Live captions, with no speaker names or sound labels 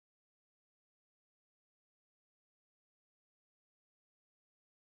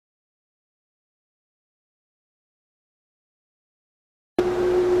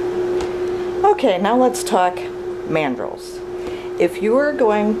Okay, now let's talk mandrels. If you are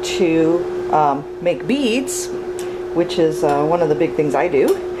going to make beads, which is one of the big things I do,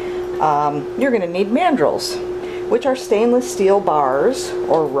 you're going to need mandrels, which are stainless steel bars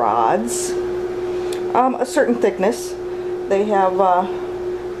or rods, a certain thickness. They have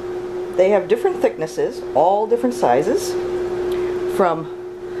different thicknesses, all different sizes, from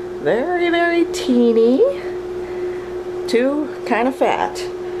very, very teeny to kind of fat.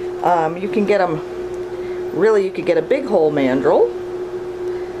 You can get them, really you could get a big hole mandrel,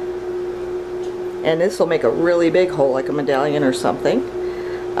 and this will make a really big hole like a medallion or something.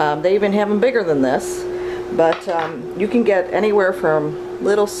 They even have them bigger than this, but you can get anywhere from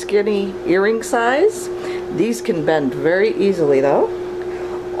little skinny earring size. These can bend very easily though,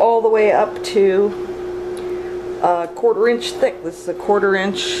 all the way up to a 1/4 inch thick. This is a 1/4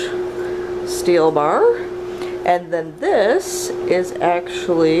 inch steel bar. And then this is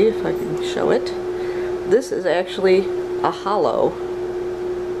actually, if I can show it, this is actually a hollow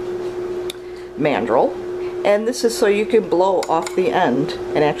mandrel. And this is so you can blow off the end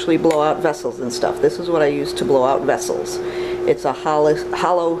and actually blow out vessels and stuff. This is what I use to blow out vessels. It's a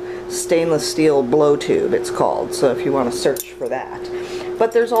hollow stainless steel blow tube, it's called. So if you want to search for that.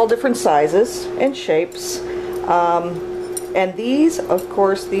 But there's all different sizes and shapes. And these, of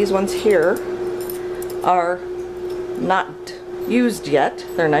course, these ones here are not used yet.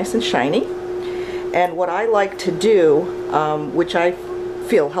 They're nice and shiny. And what I like to do, which I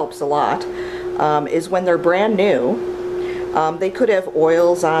feel helps a lot, is when they're brand new, they could have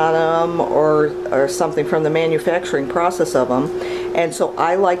oils on them or something from the manufacturing process of them, and so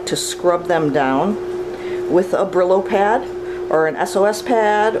I like to scrub them down with a Brillo pad or an SOS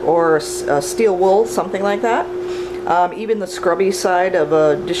pad or a steel wool, something like that. Even the scrubby side of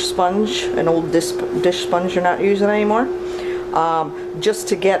a dish sponge, an old dish sponge you're not using anymore, just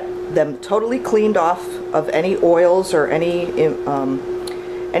to get them totally cleaned off of any oils or anything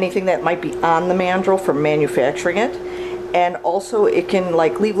that might be on the mandrel from manufacturing it. And also it can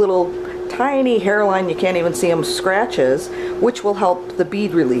like leave little tiny hairline, you can't even see them, scratches, which will help the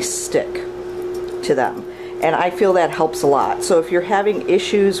bead release stick to them. And I feel that helps a lot. So if you're having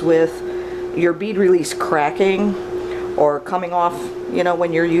issues with your bead release cracking or coming off, you know,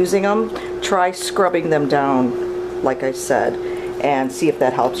 when you're using them, try scrubbing them down, like I said, and see if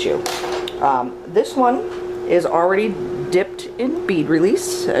that helps you. This one is already dipped in bead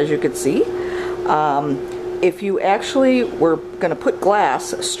release, as you can see. If you actually were going to put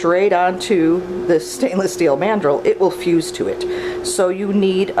glass straight onto this stainless steel mandrel, it will fuse to it. So you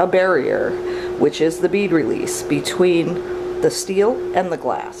need a barrier, which is the bead release between the steel and the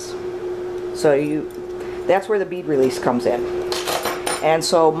glass. So that's where the bead release comes in. And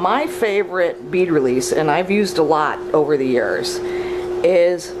so my favorite bead release, and I've used a lot over the years,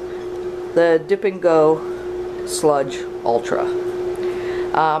 is the Dip and Go Sludge Ultra.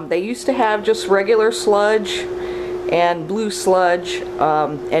 They used to have just regular sludge and blue sludge,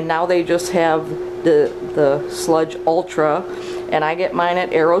 and now they just have the Sludge Ultra, and I get mine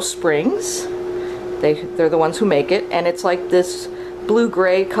at Arrow Springs. They're the ones who make it, and it's like this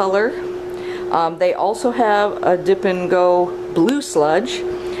blue-gray color. They also have a Dip and Go Blue Sludge,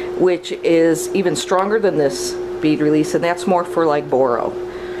 which is even stronger than this bead release, and that's more for like boro.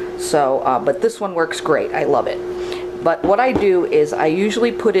 So, but this one works great. I love it. But what I do is I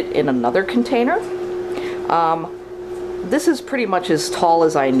usually put it in another container. This is pretty much as tall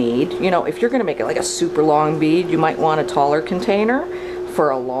as I need. You know, if you're going to make it like a super long bead, you might want a taller container for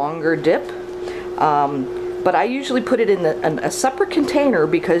a longer dip. But I usually put it in a separate container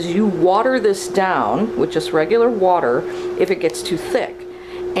because you water this down with just regular water if it gets too thick.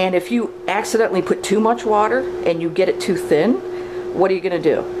 And if you accidentally put too much water and you get it too thin, what are you going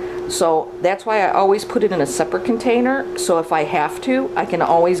to do? So that's why I always put it in a separate container, so if I have to, I can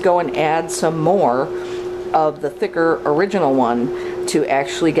always go and add some more of the thicker original one to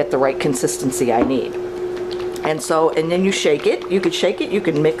actually get the right consistency I need. And so, and then you shake it. You could shake it, you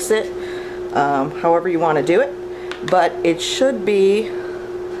can mix it, however you want to do it. But it should be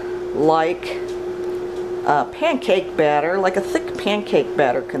like a pancake batter, like a thick pancake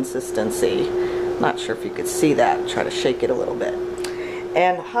batter consistency. Not sure if you could see that. Try to shake it a little bit.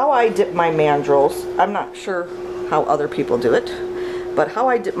 And how I dip my mandrels, I'm not sure how other people do it, but how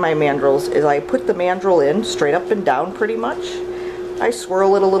I dip my mandrels is I put the mandrel in straight up and down pretty much. I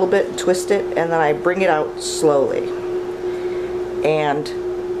swirl it a little bit, twist it, and then I bring it out slowly. And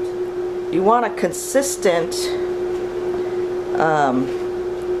you want a consistent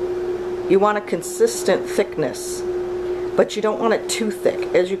thickness, but you don't want it too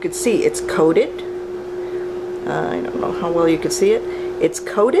thick. As you can see, it's coated. I don't know how well you can see it. It's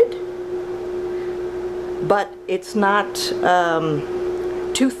coated but it's not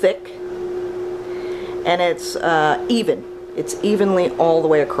too thick, and it's even. It's evenly all the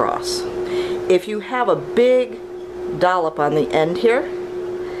way across. If you have a big dollop on the end here,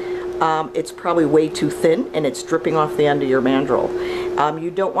 it's probably way too thin and it's dripping off the end of your mandrel.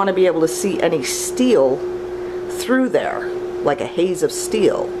 You don't want to be able to see any steel through there, like a haze of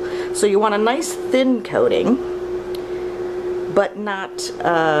steel. So you want a nice thin coating, but not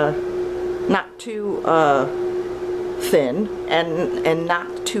too thin and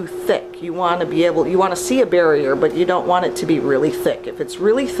not too thick. You want to see a barrier, but you don't want it to be really thick. If it's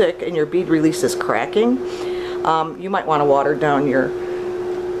really thick and your bead release is cracking, you might want to water down your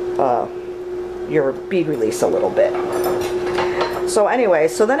bead release a little bit. So anyway,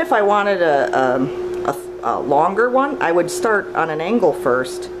 so then if I wanted a longer one, I would start on an angle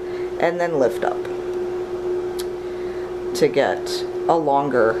first and then lift up to get a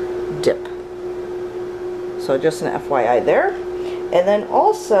longer dip. So just an FYI there. And then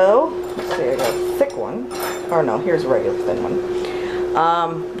also, let's see, I got a thick one. Or no, here's a regular thin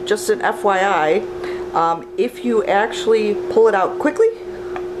one. Just an FYI, if you actually pull it out quickly,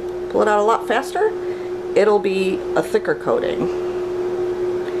 pull it out a lot faster, it'll be a thicker coating.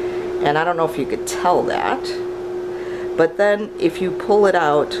 And I don't know if you could tell that. But then if you pull it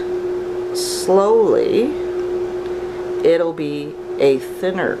out slowly, it'll be a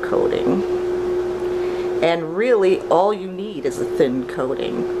thinner coating. And really all you need is a thin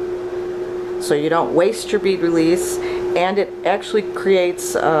coating, so you don't waste your bead release, and it actually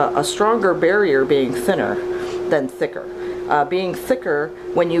creates a stronger barrier being thinner than thicker. Being thicker,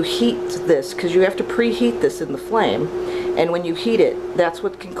 when you heat this, because you have to preheat this in the flame, and when you heat it, that's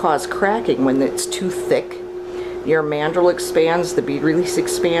what can cause cracking. When it's too thick, your mandrel expands, the bead release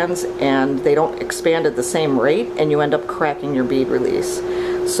expands, and they don't expand at the same rate, and you end up cracking your bead release.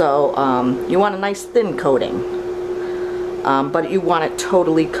 So you want a nice thin coating, but you want it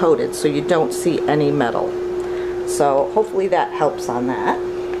totally coated so you don't see any metal. So hopefully that helps on that.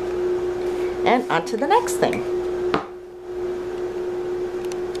 And on to the next thing.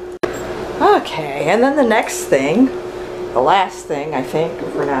 Okay, and then the next thing, the last thing I think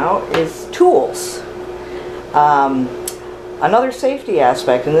for now, is tools. Another safety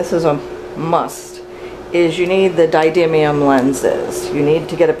aspect, and this is a must, is you need the didymium lenses. You need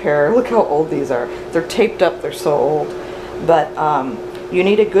to get a pair. Look how old these are. They're taped up, they're so old. But you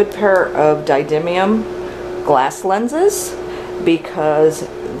need a good pair of didymium glass lenses, because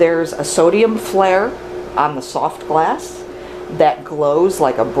there's a sodium flare on the soft glass that glows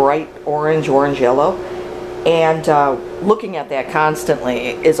like a bright orange yellow. And looking at that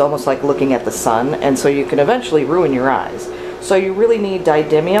constantly is almost like looking at the sun, and so you can eventually ruin your eyes. So you really need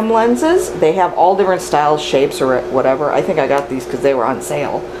didymium lenses. They have all different styles, shapes, or whatever. I think I got these because they were on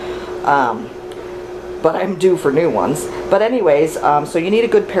sale. But I'm due for new ones. But anyways, so you need a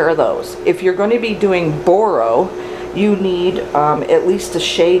good pair of those. If you're going to be doing boro, you need at least a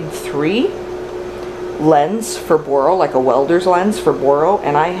shade 3 lens for boro, like a welder's lens for boro.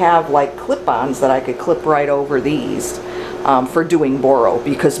 And I have like clip-ons that I could clip right over these for doing boro,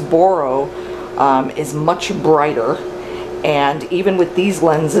 because boro is much brighter. And even with these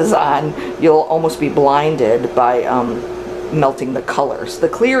lenses on, you'll almost be blinded by melting the colors. The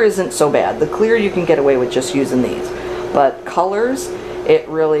clear isn't so bad. The clear you can get away with just using these. But colors, it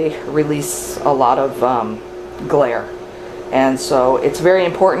really releases a lot of glare. And so it's very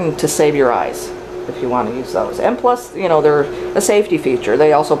important to save your eyes if you want to use those. And plus, you know, they're a safety feature.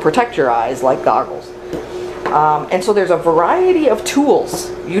 They also protect your eyes like goggles. And so there's a variety of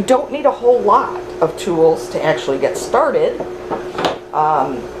tools. You don't need a whole lot of tools to actually get started.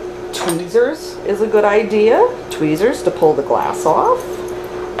 Tweezers is a good idea. Tweezers to pull the glass off.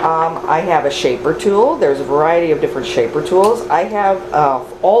 I have a shaper tool. There's a variety of different shaper tools. I have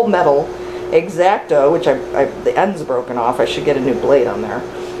all metal X-Acto, which the end's broken off. I should get a new blade on there.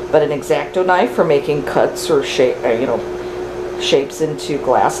 But an X-Acto knife for making cuts or shape, shapes into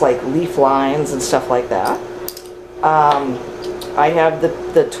glass, like leaf lines and stuff like that. I have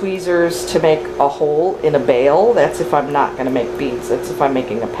the tweezers to make a hole in a bail. That's if I'm not going to make beads. That's if I'm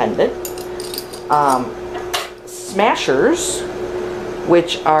making a pendant. Smashers,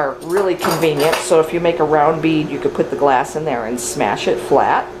 which are really convenient. So if you make a round bead, you could put the glass in there and smash it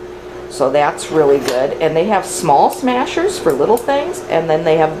flat. So that's really good. And they have small smashers for little things, and then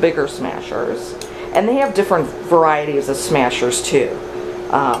they have bigger smashers. And they have different varieties of smashers too,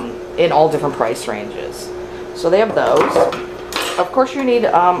 in all different price ranges. So they have those. Of course you need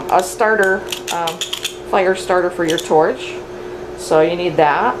a starter, fire starter for your torch. So you need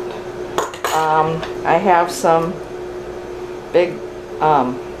that. I have some big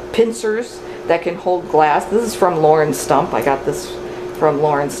pincers that can hold glass. This is from Lauren Stump. I got this from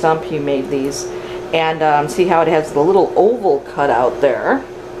Lauren Stump. He made these. And see how it has the little oval cut out there.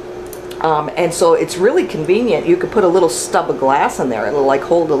 And so it's really convenient. You could put a little stub of glass in there. It'll like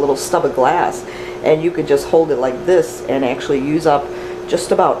hold a little stub of glass. And you could just hold it like this and actually use up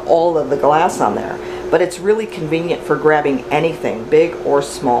just about all of the glass on there. But it's really convenient for grabbing anything, big or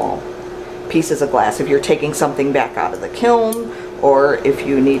small pieces of glass. If you're taking something back out of the kiln, or if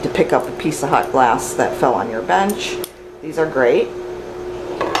you need to pick up a piece of hot glass that fell on your bench, these are great.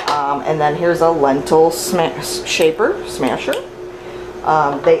 And then here's a lentil smasher.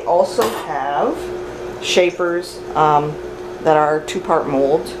 They also have shapers that are 2-part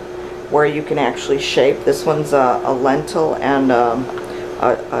mold where you can actually shape. This one's a lentil and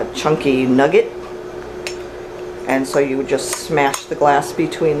a chunky nugget. And so you would just smash the glass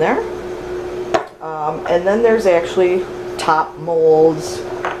between there. And then there's actually top molds.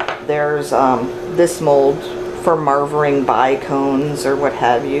 There's this mold for marvering bicones or what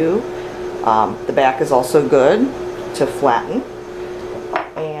have you. The back is also good to flatten.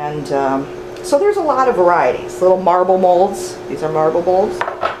 And so there's a lot of varieties. Little marble molds. These are marble molds.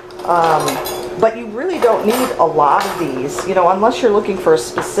 But you really don't need a lot of these, you know, unless you're looking for a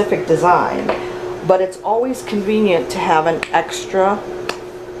specific design. But it's always convenient to have an extra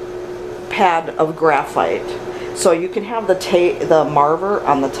pad of graphite. So you can have the marver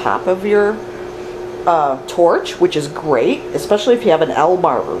on the top of your torch, which is great, especially if you have an L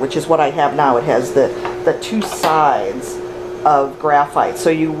marver, which is what I have now. It has the 2 sides of graphite.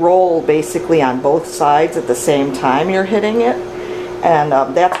 So you roll basically on both sides at the same time you're hitting it. And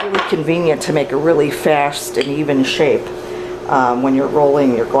that's really convenient to make a really fast and even shape when you're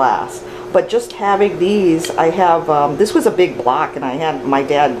rolling your glass. But just having these, I have, this was a big block, and I had, my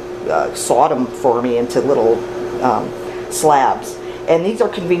dad sawed them for me into little slabs. And these are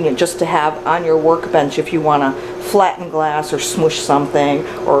convenient just to have on your workbench if you want to flatten glass or smush something,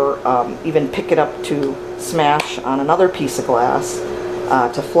 or even pick it up to smash on another piece of glass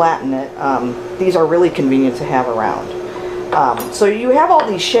to flatten it. These are really convenient to have around. So you have all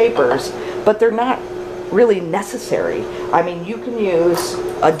these shapers, but they're not really necessary. I mean, you can use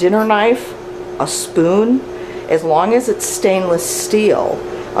a dinner knife, a spoon, as long as it's stainless steel,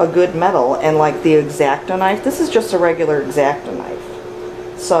 a good metal, and like the X-Acto knife. This is just a regular X-Acto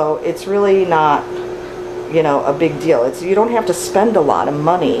knife. So it's really not, you know, a big deal. You don't have to spend a lot of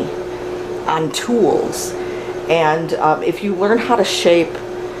money on tools. And if you learn how to shape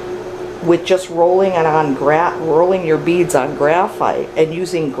with just rolling it on rolling your beads on graphite and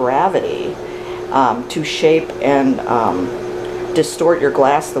using gravity to shape and distort your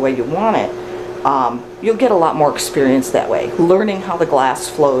glass the way you want it, you'll get a lot more experience that way. Learning how the glass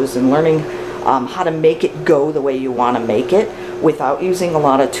flows and learning how to make it go the way you want to make it without using a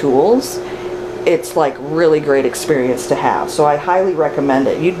lot of tools, it's like really great experience to have. So I highly recommend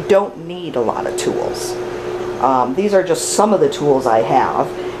it. You don't need a lot of tools. These are just some of the tools I have,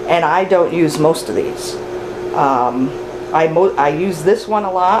 and I don't use most of these. I use this one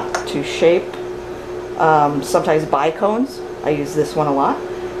a lot to shape sometimes bicones. I use this one a lot,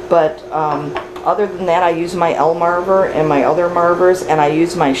 but other than that, I use my L marver and my other marvers, and I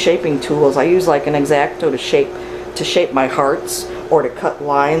use my shaping tools. I use like an X-Acto to shape my hearts, or to cut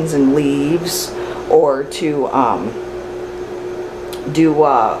lines and leaves, or to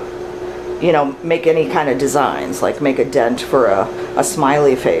you know, make any kind of designs, like make a dent for a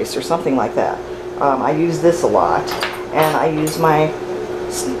smiley face or something like that. I use this a lot, and I use my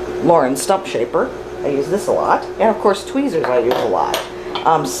Lauren Stump shaper. I use this a lot, and of course tweezers I use a lot.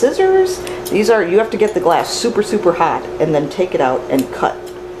 Scissors, these are, you have to get the glass super hot and then take it out and cut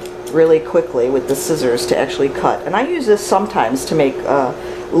really quickly with the scissors to actually cut. And I use this sometimes to make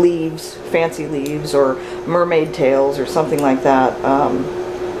leaves, fancy leaves, or mermaid tails or something like that.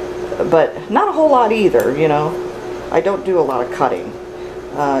 But not a whole lot either, you know. I don't do a lot of cutting.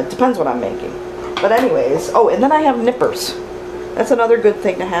 It depends what I'm making. But anyways, oh, and then I have nippers. That's another good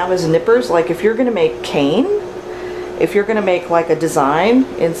thing to have, is nippers. Like if you're going to make cane, if you're going to make like a design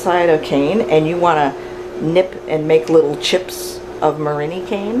inside a cane and you want to nip and make little chips of Marini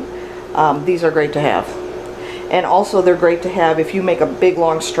cane, these are great to have. And also they're great to have if you make a big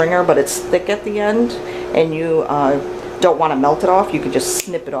long stringer but it's thick at the end and you don't want to melt it off, you can just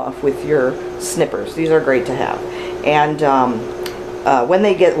snip it off with your snippers. These are great to have. And when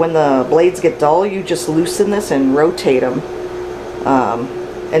the blades get dull, you just loosen this and rotate them.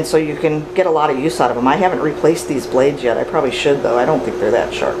 And so you can get a lot of use out of them. I haven't replaced these blades yet. I probably should, though. I don't think they're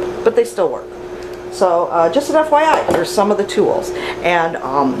that sharp, but they still work. So just an FYI, here's some of the tools. And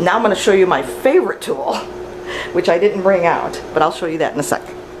now I'm going to show you my favorite tool, which I didn't bring out, but I'll show you that in a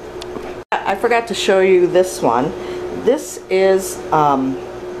second. I forgot to show you this one. This is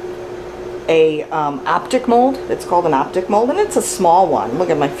a optic mold. It's called an optic mold, and it's a small one. Look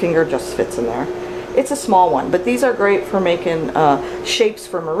at my finger, just fits in there. It's a small one, but these are great for making shapes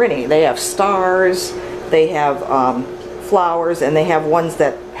for Marini. They have stars, they have flowers, and they have ones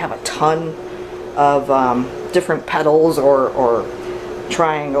that have a ton of different petals or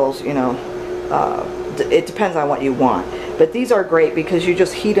triangles, you know. It depends on what you want. But these are great because you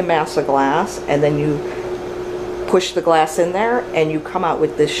just heat a mass of glass and then you push the glass in there and you come out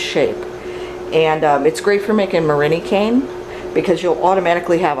with this shape. And it's great for making Marini cane because you'll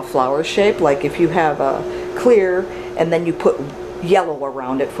automatically have a flower shape. Like if you have a clear and then you put yellow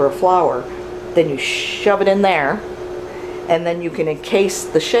around it for a flower, then you shove it in there and then you can encase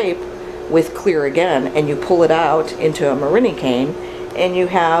the shape with clear again and you pull it out into a Marini cane and you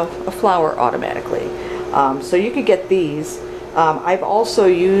have a flower automatically. So you could get these. I've also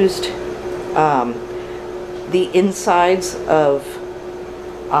used the insides of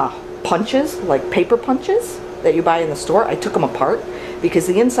punches, like paper punches that you buy in the store. I took them apart because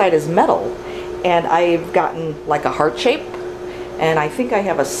the inside is metal, and I've gotten like a heart shape, and I think I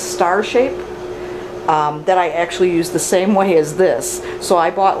have a star shape that I actually use the same way as this. So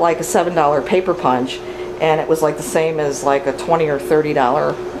I bought like a $7 paper punch, and it was like the same as like a $20 or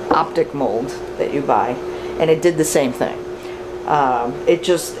 $30 optic mold that you buy, and it did the same thing.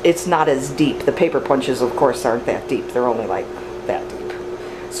 It's not as deep. The paper punches, of course, aren't that deep. They're only like that deep.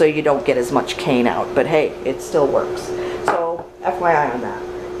 So you don't get as much cane out, but hey, it still works. So FYI on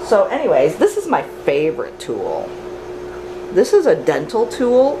that. So anyways, this is my favorite tool. This is a dental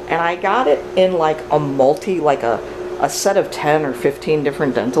tool, and I got it in like a set of 10 or 15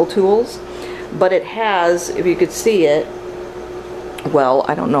 different dental tools. But it has, if you could see it, well,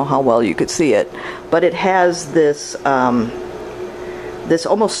 I don't know how well you could see it, but it has this this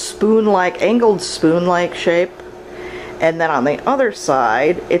almost spoon-like, angled spoon-like shape. And then on the other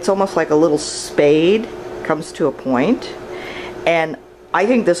side, it's almost like a little spade, comes to a point. And I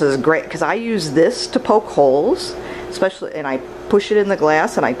think this is great because I use this to poke holes, especially, and I push it in the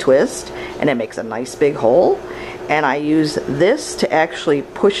glass and I twist, and it makes a nice big hole. And I use this to actually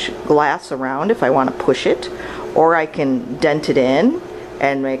push glass around if I want to push it, or I can dent it in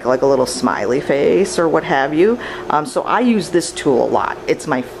and make like a little smiley face or what have you. So I use this tool a lot. It's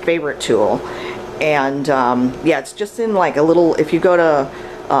my favorite tool. And yeah, it's just in like a little, if you go to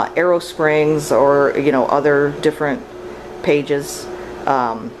Arrow Springs or, you know, other different pages,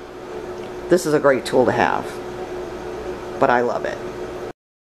 this is a great tool to have. But I love it.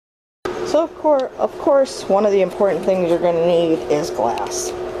 So of course, one of the important things you're going to need is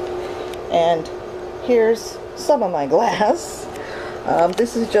glass. And here's some of my glass.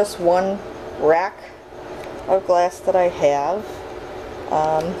 This is just one rack of glass that I have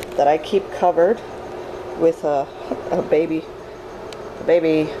that I keep covered with a baby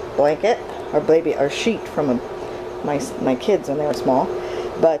blanket or sheet from my kids when they were small.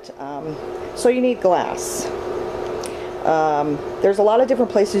 But so you need glass. There's a lot of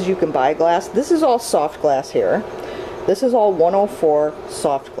different places you can buy glass. This is all soft glass here. This is all 104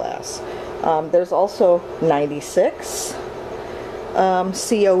 soft glass. There's also 96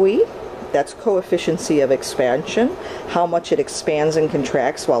 COE. That's coefficient of expansion, how much it expands and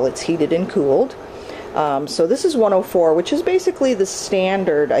contracts while it's heated and cooled. So this is 104, which is basically the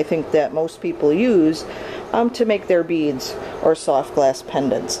standard, I think, that most people use to make their beads or soft glass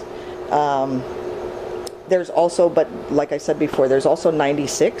pendants. There's also, but like I said before, there's also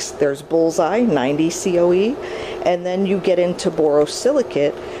 96, there's bullseye, 90 COE, and then you get into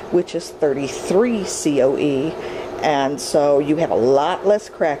borosilicate, which is 33 COE. And so you have a lot less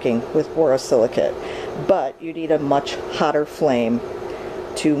cracking with borosilicate, but you need a much hotter flame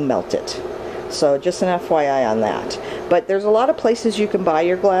to melt it. So just an FYI on that. But there's a lot of places you can buy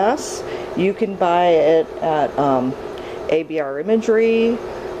your glass. You can buy it at ABR Imagery.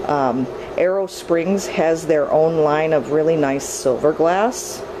 Arrow Springs has their own line of really nice silver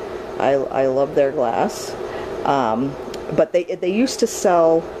glass. I love their glass. But they used to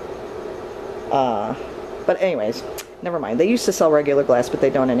sell... but anyways, never mind. They used to sell regular glass, but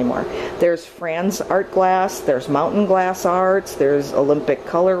they don't anymore. There's Franz Art Glass, there's Mountain Glass Arts, there's Olympic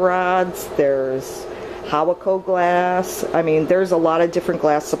Color Rods, there's Hawako Glass. I mean, there's a lot of different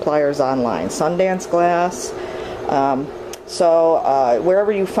glass suppliers online. Sundance Glass. So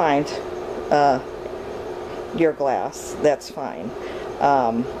wherever you find your glass, that's fine.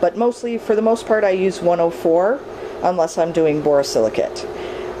 But mostly, for the most part, I use 104 unless I'm doing borosilicate.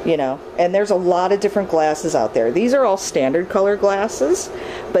 You know, and there's a lot of different glasses out there. These are all standard color glasses,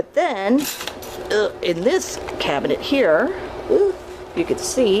 but then in this cabinet here, you can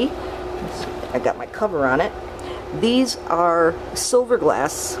see I got my cover on it. These are silver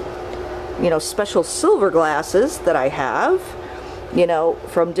glass, you know, special silver glasses that I have, you know,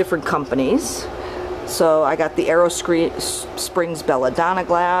 from different companies. So I got the Aero Springs Belladonna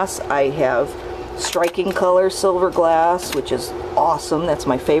glass. I have Striking Color silver glass, which is awesome. That's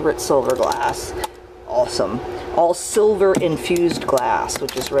my favorite silver glass. Awesome. All silver infused glass,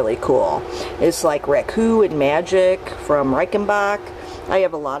 which is really cool. It's like Raku and Magic from Reichenbach. I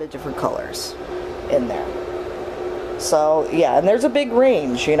have a lot of different colors in there. So yeah, and there's a big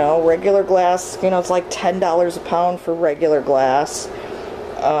range, you know. Regular glass, you know, it's like $10 a pound for regular glass.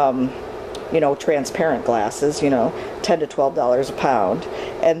 You know, transparent glasses, you know, $10 to $12 a pound.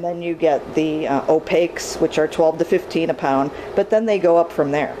 And then you get the opaques, which are $12 to $15 a pound, but then they go up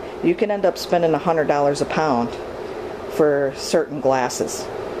from there. You can end up spending $100 a pound for certain glasses,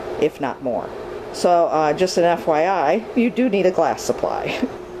 if not more. So just an FYI, you do need a glass supply.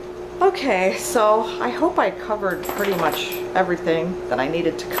 Okay, so I hope I covered pretty much everything that I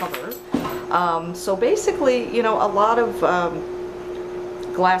needed to cover. So basically, you know, a lot of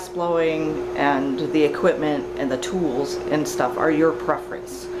glass blowing and the equipment and the tools and stuff are your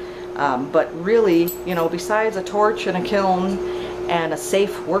preference. But really, you know, besides a torch and a kiln and a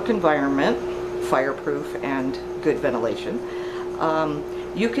safe work environment, fireproof and good ventilation,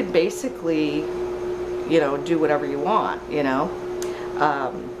 you could basically, you know, do whatever you want, you know.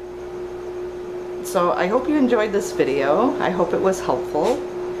 So I hope you enjoyed this video. I hope it was helpful.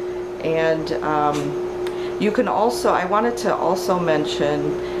 And you can also, I wanted to also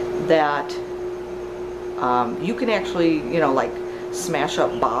mention that you can actually, you know, like smash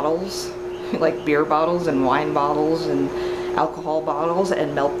up bottles, like beer bottles and wine bottles and alcohol bottles,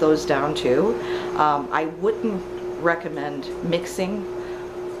 and melt those down too. I wouldn't recommend mixing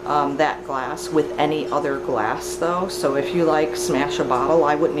that glass with any other glass though. So if you like smash a bottle,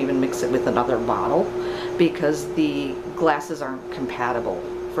 I wouldn't even mix it with another bottle, because the glasses aren't compatible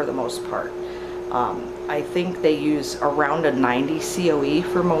for the most part. I think they use around a 90 COE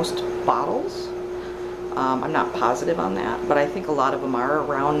for most bottles. I'm not positive on that, but I think a lot of them are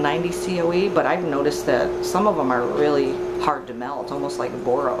around 90 COE, but I've noticed that some of them are really hard to melt, almost like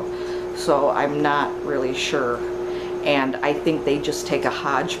boro. So I'm not really sure. And I think they just take a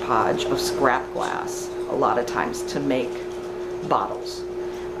hodgepodge of scrap glass a lot of times to make bottles,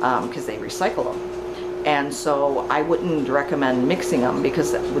 because they recycle them. And so I wouldn't recommend mixing them,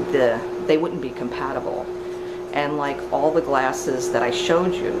 because they wouldn't be compatible. And like all the glasses that I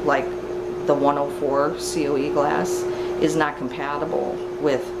showed you, like the 104 COE glass is not compatible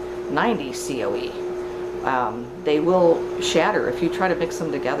with 90 COE. They will shatter. If you try to mix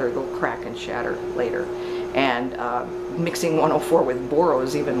them together, they'll crack and shatter later. And mixing 104 with boro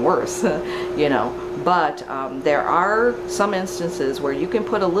is even worse, you know. But there are some instances where you can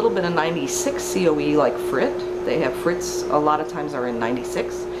put a little bit of 96 COE, like Frit. They have Frits, a lot of times are in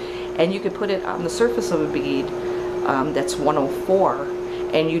 96. And you could put it on the surface of a bead that's 104,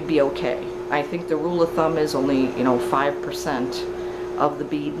 and you'd be okay. I think the rule of thumb is only, you know, 5% of the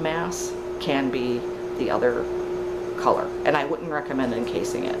bead mass can be the other color. And I wouldn't recommend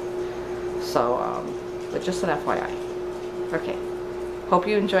encasing it. So, but just an FYI. Okay. Hope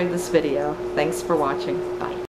you enjoyed this video. Thanks for watching. Bye.